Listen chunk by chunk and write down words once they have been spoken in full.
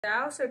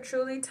Thou shalt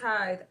truly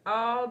tithe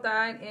all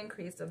thine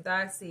increase of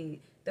thy seed,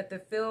 that the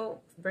field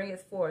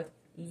bringeth forth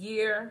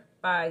year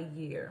by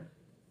year.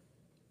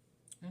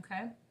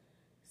 Okay,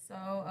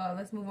 so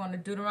let's move on to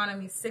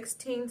Deuteronomy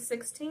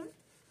 16:16.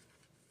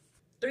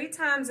 3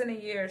 times in a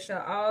year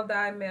shall all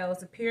thy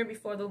males appear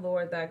before the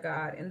Lord thy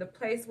God in the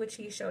place which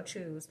he shall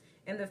choose,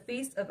 in the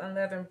feast of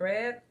unleavened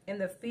bread, in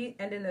the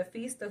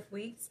feast of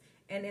weeks,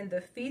 and in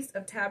the feast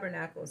of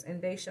tabernacles,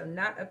 and they shall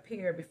not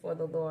appear before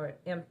the Lord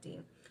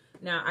empty.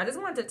 Now, I just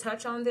wanted to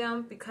touch on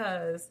them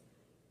because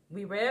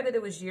we read that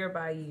it was year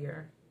by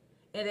year.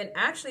 And then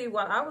actually,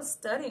 while I was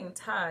studying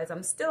tithes,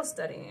 I'm still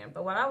studying it,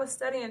 but while I was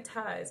studying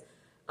tithes,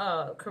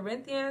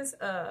 Corinthians,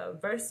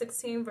 verse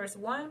 16, verse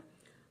 1,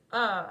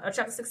 or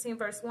chapter 16,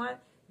 verse 1,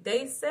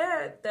 they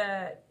said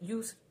that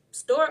you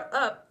store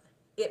up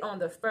it on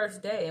the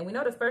first day. And we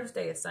know the first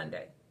day is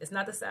Sunday. It's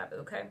not the Sabbath,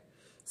 okay?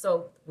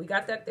 So we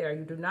got that there.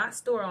 You do not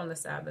store on the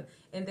Sabbath.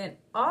 And then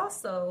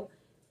also,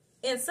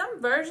 in some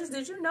versions,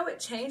 did you know it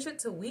changed it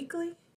to weekly?